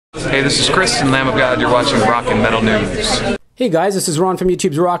Hey, this is Chris and Lamb of God. You're watching Rock and Metal News. Hey guys, this is Ron from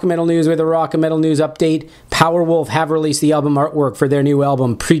YouTube's Rock and Metal News with a Rock and Metal News update. Powerwolf have released the album artwork for their new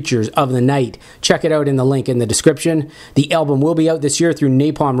album, Preachers of the Night. Check it out in the link in the description. The album will be out this year through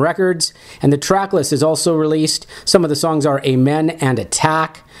Napalm Records, and the tracklist is also released. Some of the songs are Amen and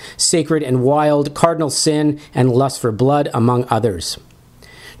Attack, Sacred and Wild, Cardinal Sin, and Lust for Blood, among others.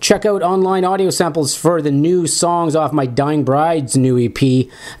 Check out online audio samples for the new songs off my Dying Bride's new EP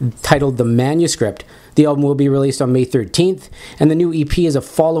titled The Manuscript. The album will be released on May 13th, and the new EP is a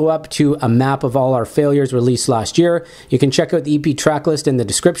follow-up to A Map of All Our Failures released last year. You can check out the EP tracklist in the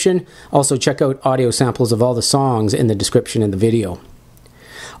description. Also check out audio samples of all the songs in the description in the video.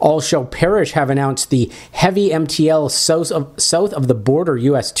 All Shall Perish have announced the Heavy MTL South of the Border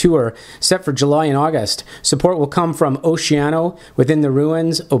US tour set for July and August. Support will come from Oceano, Within the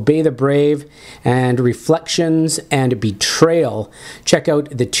Ruins, Obey the Brave, and Reflections and Betrayal. Check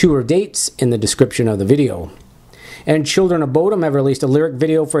out the tour dates in the description of the video. And Children of Bodom have released a lyric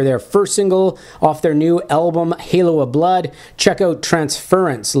video for their first single off their new album, Halo of Blood. Check out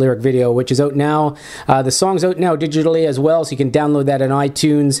Transference lyric video, which is out now. The song's out now digitally as well, so you can download that on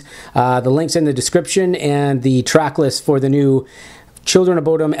iTunes. The link's in the description, and the track list for the new Children of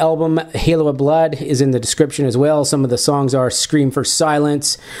Bodom album, Halo of Blood, is in the description as well. Some of the songs are Scream for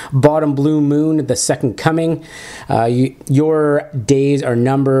Silence, Bottom Blue Moon, The Second Coming, Your Days Are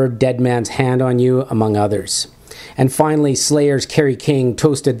Numbered, Dead Man's Hand on You, among others. And finally, Slayer's Kerry King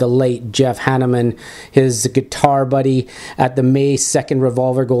toasted the late Jeff Hanneman, his guitar buddy, at the May 2nd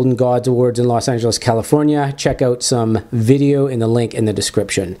Revolver Golden Gods Awards in Los Angeles, California. Check out some video in the link in the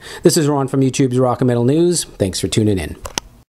description. This is Ron from YouTube's Rock and Metal News. Thanks for tuning in.